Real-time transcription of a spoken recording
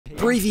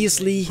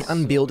Previously,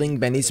 I'm building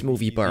Benny's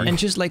movie park. And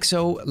just like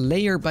so,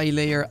 layer by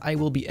layer, I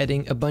will be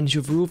adding a bunch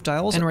of roof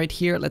tiles. And right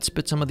here, let's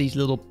put some of these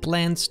little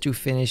plants to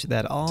finish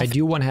that off. I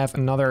do want to have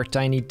another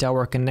tiny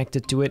tower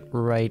connected to it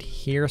right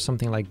here,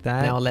 something like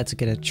that. Now let's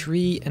get a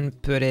tree and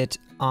put it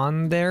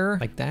on there,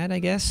 like that, I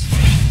guess.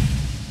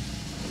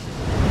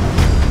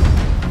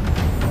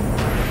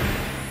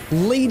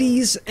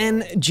 Ladies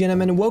and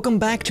gentlemen, welcome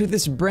back to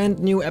this brand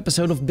new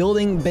episode of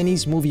Building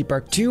Benny's Movie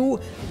Park 2.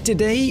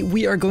 Today,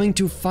 we are going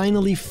to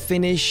finally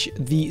finish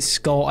the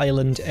Skull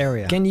Island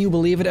area. Can you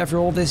believe it? After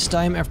all this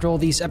time, after all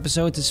these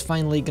episodes, it's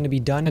finally gonna be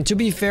done. And to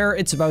be fair,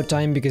 it's about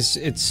time because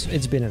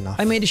it's been enough.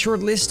 I made a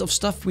short list of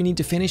stuff we need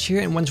to finish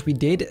here, and once we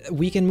did,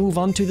 we can move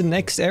on to the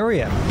next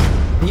area.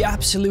 The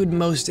absolute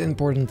most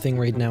important thing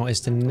right now is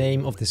the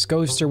name of this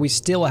coaster. We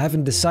still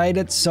haven't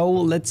decided, so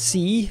let's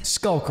see.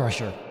 Skull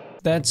Crusher.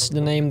 That's the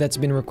name that's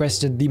been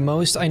requested the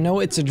most. I know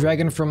it's a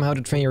dragon from How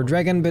to Train Your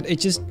Dragon, but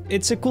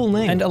it's a cool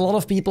name. And a lot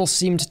of people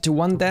seemed to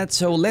want that,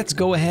 so let's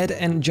go ahead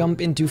and jump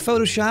into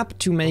Photoshop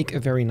to make a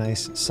very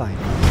nice sign.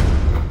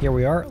 Here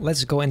we are.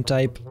 Let's go and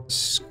type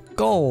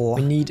Skull.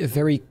 We need a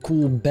very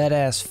cool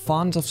badass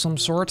font of some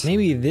sort.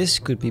 Maybe this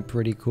could be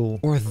pretty cool.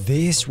 Or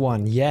this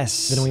one,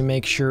 yes. Then we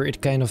make sure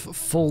it kind of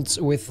folds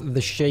with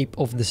the shape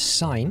of the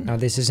sign. Now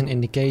this is an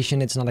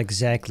indication, it's not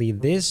exactly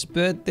this,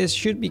 but this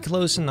should be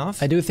close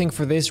enough. I do think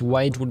for this,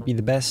 white would be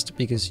the best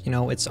because, you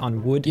know, it's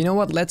on wood. You know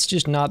what, let's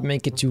just not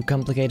make it too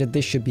complicated.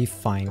 This should be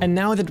fine. And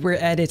now that we're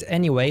at it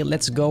anyway,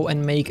 let's go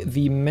and make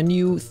the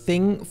menu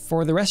thing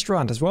for the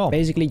restaurant as well.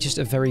 Basically just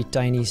a very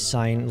tiny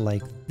sign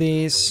like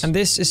this. And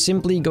this is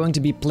simply going to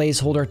be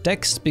placeholder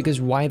text,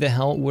 because why the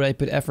hell would I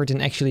put effort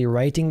in actually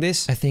writing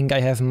this? I think I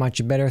have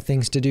much better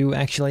things to do,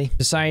 actually.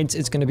 Besides,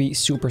 it's gonna be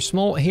super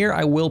small. Here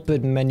I will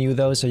put menu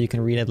though, so you can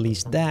read at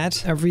least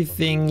that.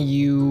 Everything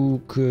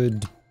you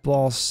could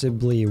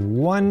possibly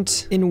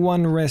want in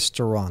one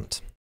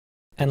restaurant.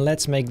 And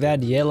let's make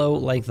that yellow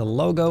like the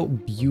logo.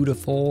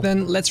 Beautiful.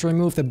 Then let's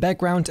remove the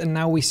background, and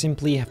now we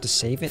simply have to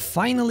save it.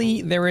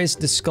 Finally, there is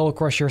the Skull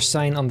Crusher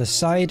sign on the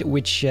side,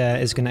 which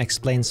is gonna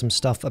explain some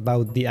stuff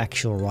about the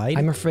actual ride.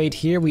 I'm afraid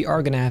here we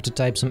are gonna have to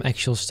type some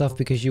actual stuff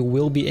because you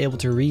will be able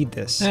to read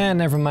this. And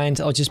never mind,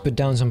 I'll just put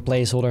down some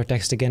placeholder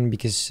text again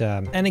because...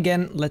 and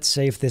again, let's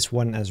save this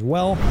one as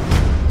well.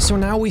 So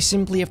now we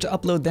simply have to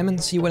upload them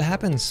and see what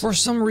happens. For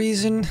some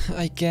reason,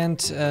 I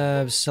can't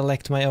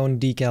select my own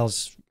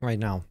decals right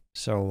now.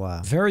 So,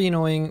 very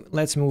annoying.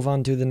 Let's move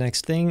on to the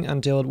next thing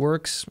until it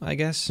works, I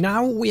guess.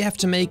 Now we have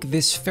to make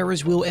this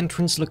Ferris wheel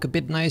entrance look a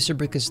bit nicer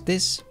because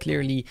this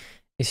clearly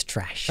is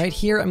trash. Right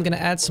here, I'm gonna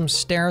add some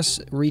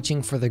stairs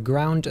reaching for the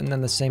ground and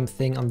then the same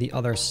thing on the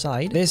other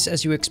side. This,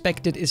 as you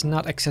expected, is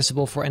not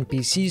accessible for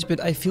NPCs, but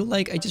I feel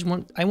like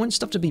I want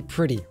stuff to be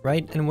pretty,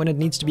 right? And when it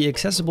needs to be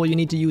accessible, you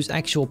need to use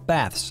actual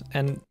paths,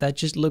 and that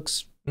just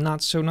looks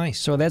not so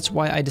nice. So that's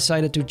why I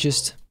decided to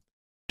just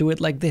do it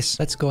like this.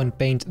 Let's go and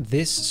paint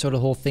this so the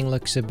whole thing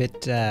looks a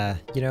bit,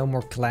 you know,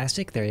 more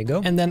classic. There you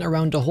go. And then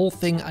around the whole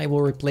thing, I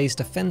will replace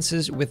the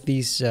fences with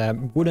these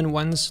wooden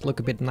ones. Look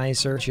a bit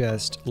nicer,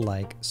 just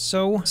like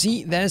so.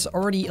 See, that is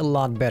already a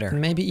lot better. And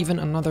maybe even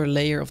another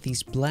layer of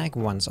these black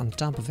ones on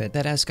top of it.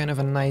 That has kind of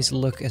a nice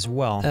look as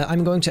well.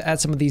 I'm going to add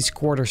some of these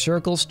quarter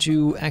circles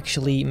to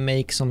actually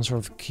make some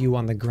sort of queue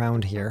on the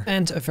ground here.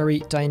 And a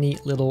very tiny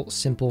little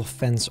simple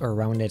fence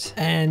around it.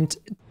 And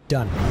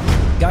done.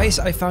 Guys,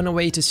 I found a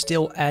way to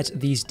still add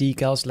these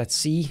decals. Let's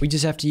see. We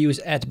just have to use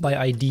add by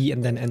ID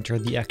and then enter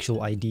the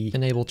actual ID.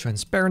 Enable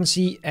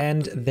transparency,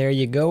 and there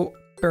you go.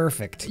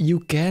 Perfect. You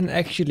can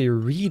actually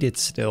read it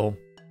still.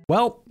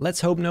 Well,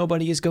 let's hope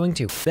nobody is going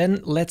to. Then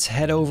let's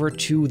head over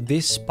to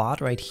this spot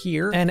right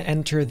here and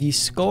enter the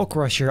Skull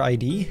Crusher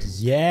ID.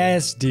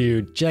 Yes,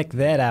 dude, check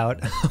that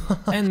out.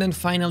 And then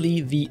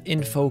finally the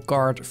info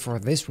card for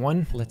this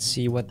one. Let's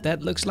see what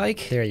that looks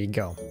like. There you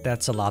go.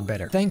 That's a lot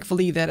better.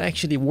 Thankfully, that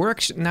actually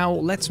works. Now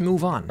let's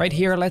move on. Right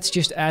here, let's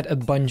just add a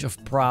bunch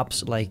of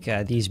props like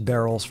these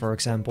barrels, for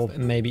example,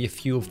 and maybe a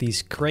few of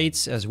these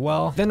crates as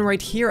well. Then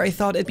right here, I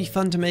thought it'd be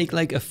fun to make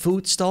like a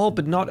food stall,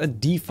 but not a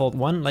default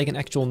one, like an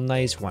actual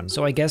nice one.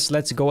 So I guess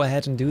let's go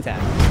ahead and do that.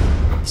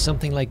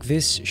 Something like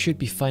this should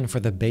be fine for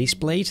the base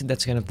plate.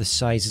 That's kind of the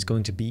size it's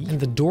going to be.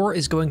 And the door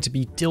is going to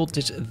be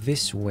tilted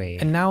this way.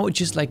 And now,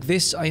 just like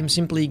this, I am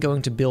simply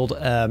going to build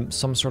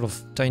some sort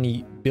of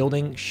tiny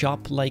building,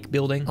 shop-like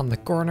building. On the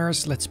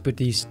corners, let's put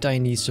these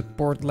tiny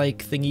support-like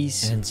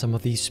thingies and some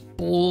of these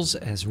poles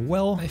as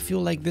well. I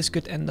feel like this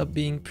could end up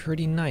being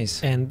pretty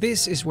nice. And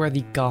this is where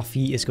the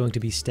coffee is going to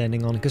be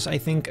standing on, because I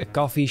think a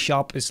coffee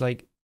shop is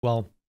like,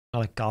 well,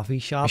 not a coffee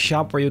shop. A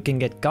shop where you can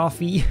get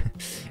coffee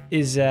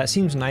is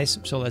seems nice,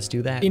 so let's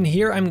do that. In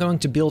here, I'm going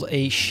to build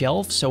a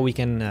shelf so we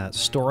can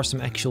store some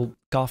actual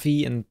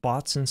coffee and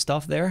pots and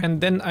stuff there. And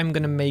then I'm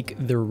gonna make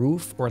the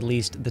roof, or at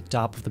least the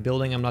top of the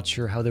building. I'm not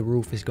sure how the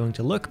roof is going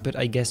to look, but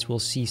I guess we'll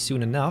see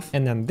soon enough.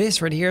 And then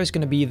this right here is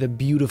gonna be the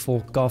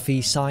beautiful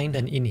coffee sign.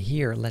 And in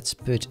here, let's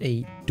put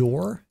a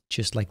door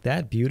Just like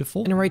that,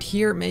 beautiful. And right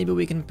here, maybe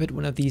we can put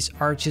one of these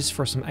arches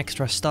for some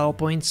extra style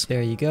points.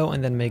 There you go,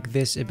 and then make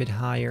this a bit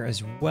higher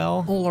as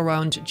well. All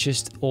around,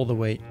 just all the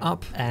way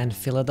up, and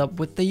fill it up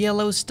with the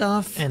yellow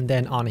stuff. And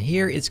then on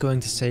here, it's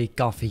going to say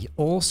coffee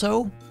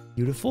also.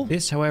 Beautiful.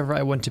 This, however,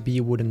 I want to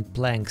be wooden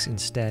planks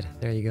instead.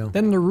 There you go.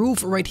 Then the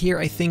roof right here,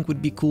 I think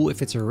would be cool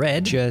if it's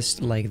red. Just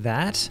like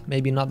that.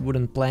 Maybe not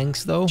wooden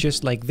planks though.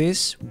 Just like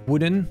this.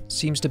 Wooden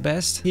seems the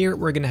best. Here,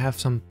 we're gonna have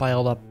some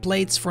piled up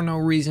plates for no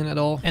reason at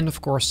all. And of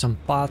course, some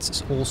pots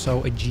is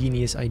also a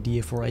genius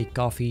idea for a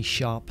coffee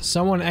shop.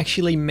 Someone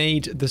actually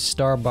made the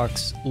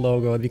Starbucks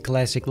logo, the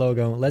classic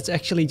logo. Let's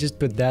actually just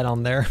put that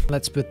on there.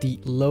 Let's put the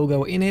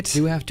logo in it.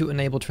 Do have to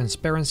enable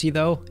transparency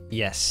though.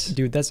 Yes.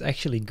 Dude, that's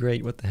actually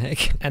great. What the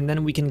heck? And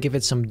then we can give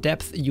it some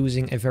depth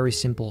using a very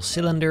simple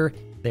cylinder.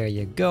 There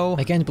you go.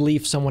 I can't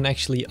believe someone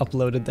actually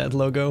uploaded that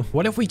logo.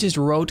 What if we just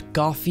wrote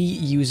coffee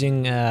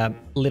using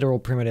literal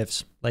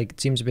primitives? Like,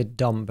 it seems a bit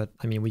dumb, but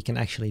I mean, we can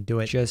actually do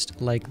it.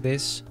 Just like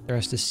this.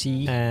 There's the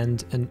C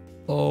and an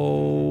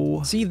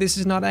O. See, this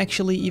is not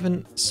actually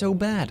even so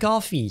bad.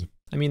 Coffee.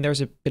 I mean,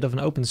 there's a bit of an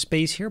open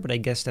space here, but I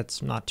guess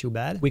that's not too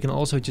bad. We can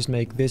also just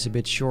make this a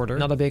bit shorter.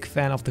 Not a big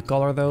fan of the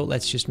color though.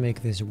 Let's just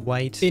make this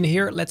white. In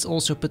here, let's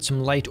also put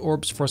some light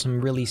orbs for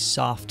some really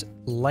soft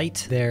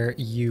light. There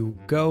you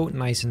go.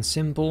 Nice and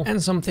simple.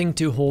 And something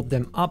to hold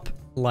them up.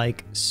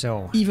 Like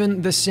so.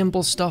 Even the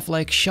simple stuff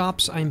like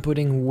shops, I'm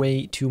putting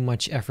way too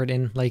much effort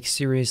in, like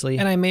seriously.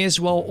 And I may as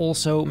well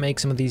also make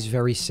some of these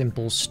very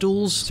simple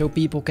stools so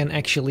people can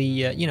actually,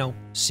 you know,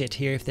 sit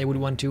here if they would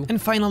want to.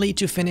 And finally,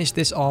 to finish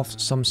this off,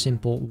 some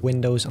simple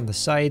windows on the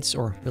sides,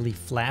 or really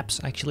flaps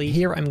actually.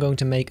 Here I'm going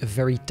to make a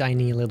very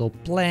tiny little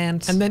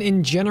plant. And then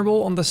in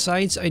general on the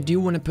sides, I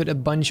do want to put a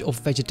bunch of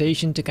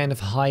vegetation to kind of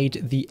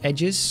hide the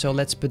edges. So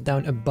let's put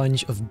down a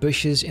bunch of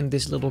bushes in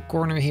this little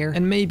corner here,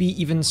 and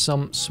maybe even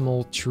some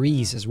small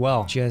trees as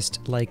well,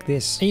 just like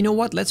this. And you know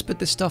what? Let's put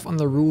this stuff on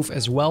the roof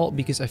as well,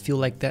 because I feel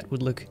like that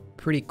would look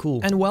pretty cool.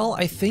 And well,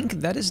 I think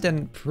that is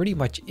then pretty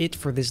much it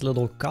for this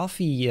little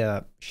coffee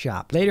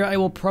shop. Later I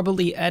will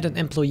probably add an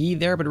employee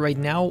there, but right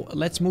now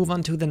let's move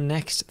on to the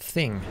next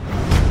thing.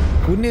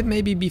 Wouldn't it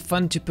maybe be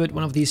fun to put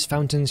one of these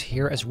fountains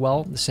here as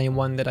well? The same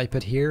one that I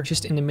put here,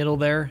 just in the middle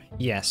there.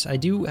 Yes, I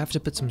do have to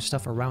put some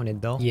stuff around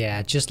it though.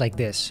 Yeah, just like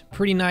this.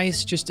 Pretty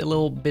nice, just a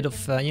little bit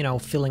of, you know,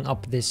 filling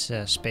up this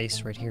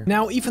space right here.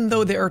 Now, even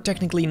though there are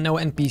technically no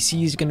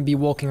NPCs gonna be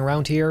walking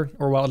around here,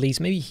 or well, at least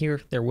maybe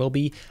here there will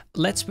be,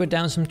 let's put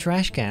down some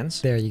trash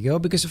cans. There you go,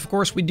 because of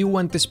course we do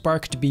want this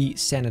park to be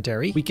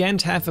sanitary. We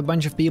can't have a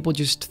bunch of people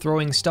just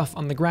throwing stuff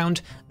on the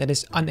ground. That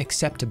is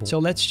unacceptable. So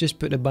let's just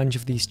put a bunch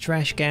of these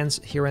trash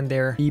cans here and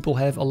there. People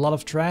have a lot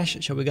of trash,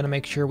 so we're gonna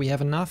make sure we have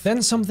enough.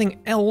 Then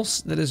something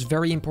else that is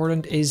very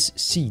important is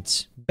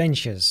seats.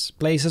 Benches,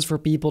 places for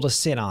people to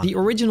sit on. The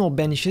original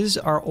benches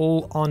are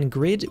all on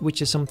grid,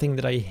 which is something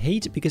that I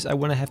hate because I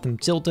want to have them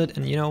tilted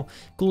and, you know,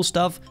 cool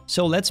stuff.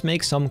 So let's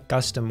make some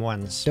custom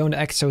ones. Don't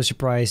act so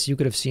surprised, you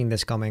could have seen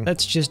this coming.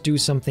 Let's just do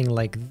something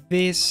like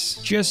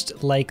this,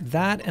 just like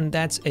that, and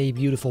that's a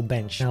beautiful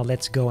bench. Now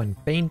let's go and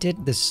paint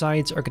it. The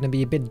sides are going to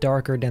be a bit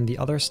darker than the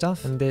other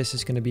stuff, and this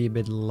is going to be a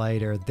bit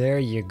lighter. There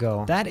you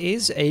go. That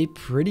is a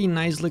pretty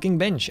nice looking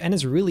bench, and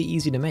it's really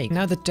easy to make.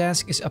 Now the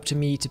task is up to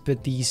me to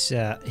put these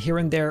here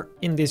and there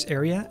in this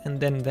area, and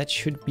then that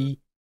should be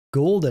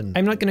golden.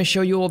 I'm not going to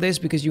show you all this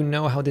because you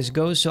know how this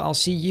goes, so I'll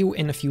see you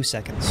in a few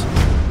seconds.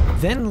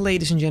 Then,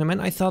 ladies and gentlemen,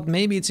 I thought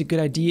maybe it's a good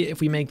idea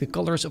if we make the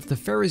colors of the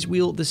Ferris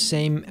wheel the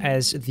same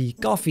as the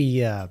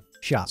coffee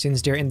shop.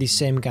 Since they're in the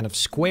same kind of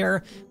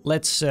square,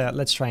 let's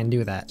try and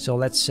do that. So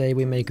let's say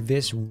we make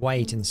this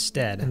white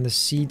instead, and the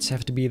seats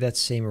have to be that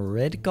same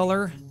red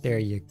color. There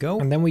you go.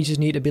 And then we just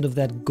need a bit of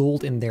that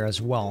gold in there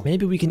as well.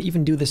 Maybe we can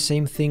even do the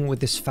same thing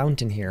with this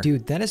fountain here.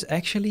 Dude, that is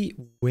actually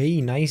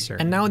way nicer.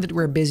 And now that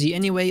we're busy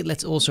anyway,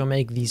 let's also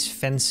make these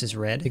fences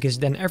red, because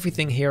then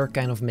everything here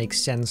kind of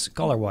makes sense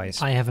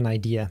color-wise. I have an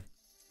idea.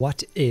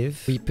 What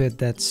if we put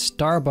that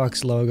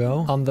Starbucks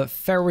logo on the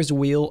Ferris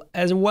wheel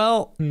as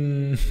well?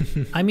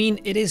 I mean,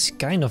 it is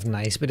kind of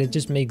nice, but it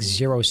just makes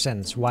zero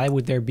sense. Why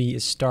would there be a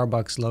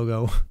Starbucks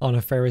logo on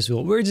a Ferris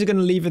wheel? We're just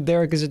gonna leave it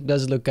there because it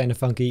does look kind of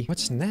funky.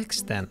 What's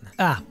next then?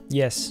 Ah,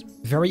 yes,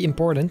 very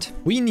important.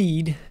 We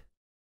need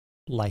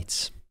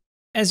lights.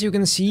 As you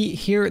can see,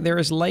 here there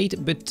is light,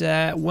 but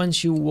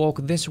once you walk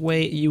this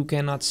way, you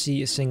cannot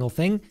see a single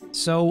thing.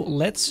 So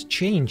let's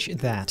change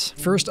that.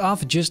 First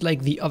off, just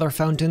like the other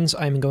fountains,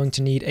 I'm going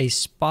to need a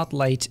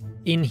spotlight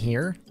in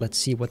here. Let's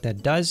see what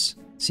that does.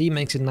 See,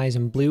 makes it nice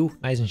and blue,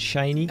 nice and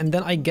shiny. And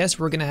then I guess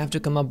we're gonna have to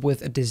come up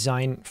with a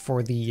design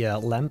for the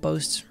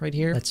lampposts right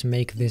here. Let's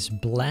make this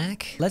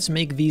black. Let's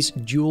make these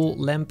dual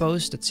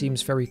lampposts. That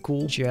seems very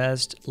cool.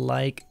 Just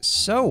like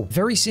so.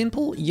 Very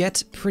simple,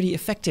 yet pretty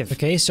effective.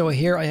 Okay, so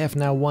here I have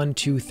now 1,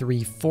 2,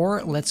 3,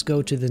 4. Let's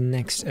go to the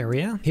next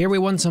area. Here we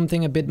want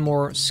something a bit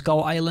more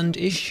Skull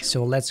Island-ish.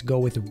 So let's go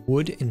with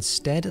wood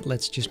instead.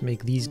 Let's just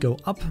make these go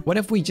up. What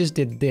if we just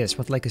did this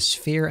with like a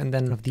sphere and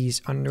then of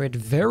these under it?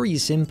 Very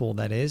simple,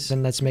 that is.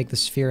 Then let's make the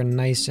sphere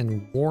nice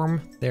and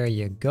warm. There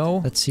you go.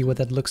 Let's see what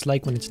that looks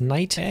like when it's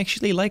night. I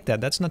actually like that.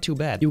 That's not too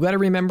bad. You gotta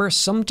remember,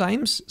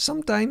 sometimes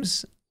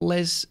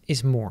less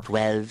is more.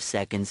 12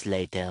 seconds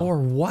later. Or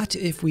what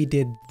if we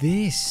did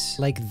this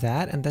like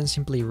that and then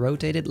simply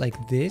rotate it like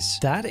this?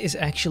 That is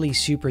actually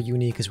super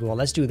unique as well.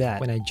 Let's do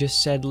that. When I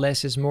just said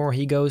less is more,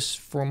 he goes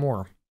for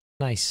more.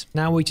 Nice.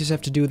 Now we just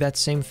have to do that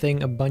same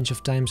thing a bunch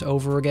of times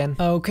over again.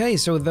 Okay,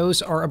 so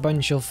those are a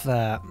bunch of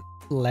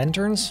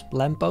lanterns,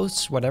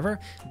 lampposts, whatever.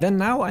 Then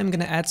now I'm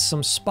gonna add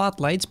some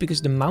spotlights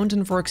because the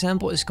mountain, for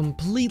example, is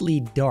completely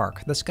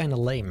dark. That's kind of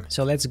lame.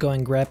 So let's go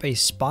and grab a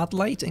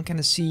spotlight and kind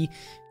of see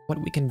what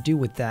we can do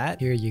with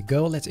that. Here you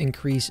go. Let's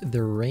increase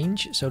the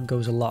range so it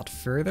goes a lot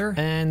further.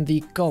 And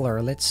the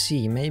color, let's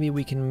see. Maybe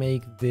we can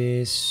make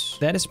this...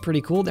 That is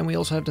pretty cool. Then we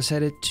also have to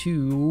set it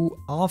to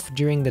off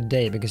during the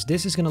day because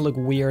this is gonna look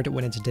weird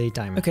when it's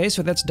daytime. Okay,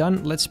 so that's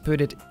done. Let's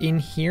put it in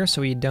here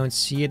so you don't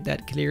see it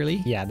that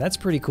clearly. Yeah, that's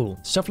pretty cool.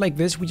 Stuff like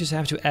this, we just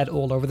have to add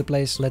all over the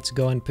place. Let's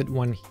go and put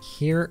one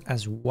here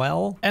as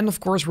well. And of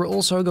course, we're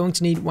also going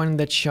to need one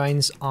that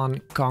shines on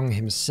Kong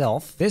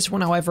himself. This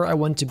one, however, I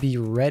want to be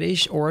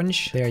reddish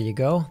orange. There you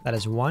go. That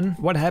is one.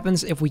 What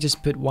happens if we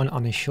just put one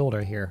on his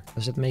shoulder here?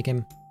 Does it make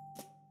him...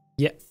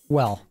 Yeah,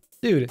 well,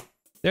 dude,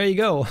 there you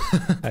go.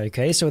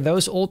 Okay, so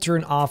those all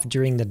turn off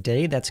during the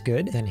day. That's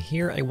good. Then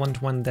here I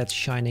want one that's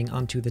shining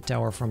onto the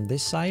tower from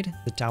this side.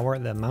 The tower,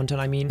 the mountain,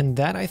 I mean. And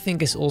that I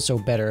think is also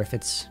better if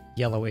it's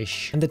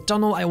yellowish. And the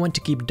tunnel I want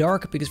to keep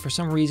dark because for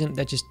some reason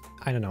that just...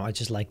 I don't know, I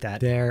just like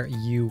that. There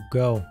you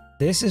go.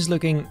 This is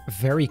looking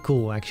very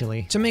cool,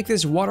 actually. To make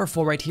this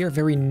waterfall right here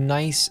very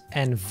nice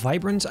and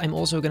vibrant, I'm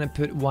also gonna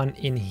put one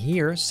in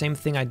here. Same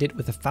thing I did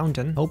with the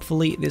fountain.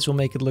 Hopefully, this will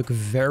make it look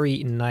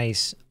very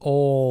nice.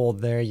 Oh,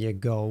 there you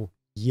go.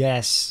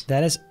 Yes,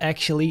 that is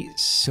actually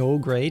so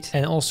great.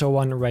 And also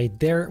one right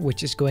there,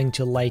 which is going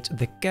to light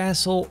the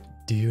castle.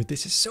 Dude,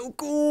 this is so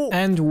cool.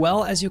 And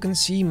well, as you can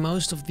see,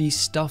 most of the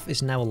stuff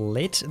is now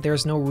lit.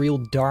 There's no real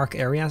dark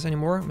areas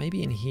anymore.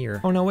 Maybe in here.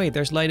 Oh no, wait,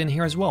 there's light in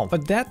here as well.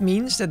 But that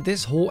means that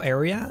this whole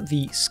area,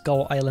 the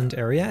Skull Island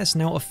area, is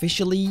now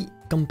officially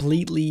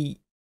completely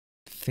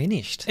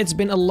finished. It's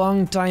been a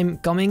long time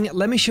coming.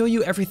 Let me show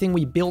you everything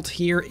we built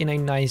here in a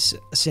nice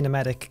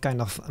cinematic kind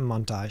of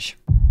montage.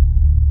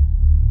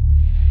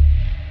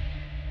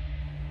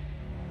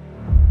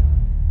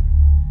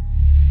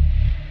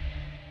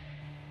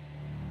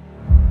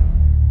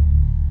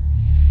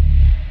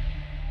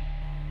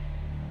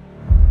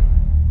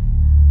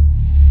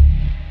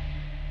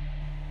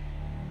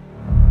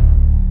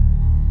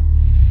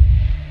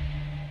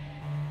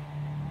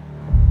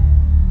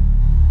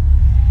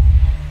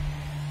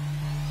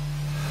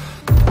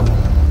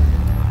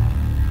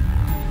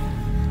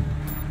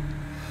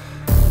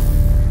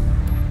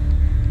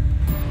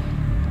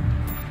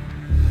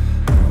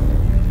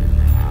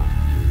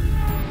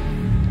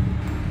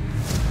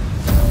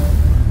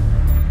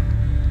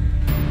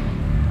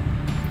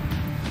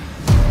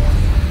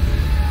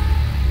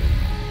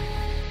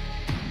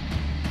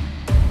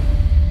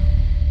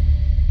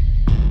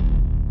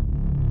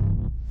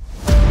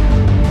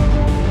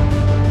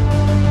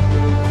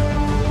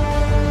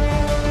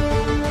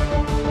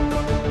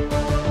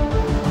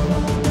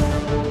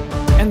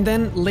 And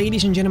then,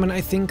 ladies and gentlemen,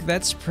 I think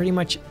that's pretty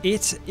much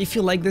it. If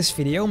you like this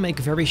video, make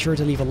very sure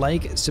to leave a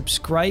like,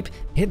 subscribe,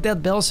 hit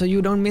that bell so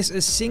you don't miss a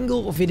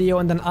single video,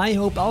 and then I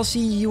hope I'll see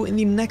you in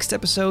the next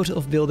episode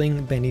of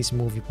Building Benny's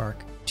Movie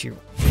Park 2.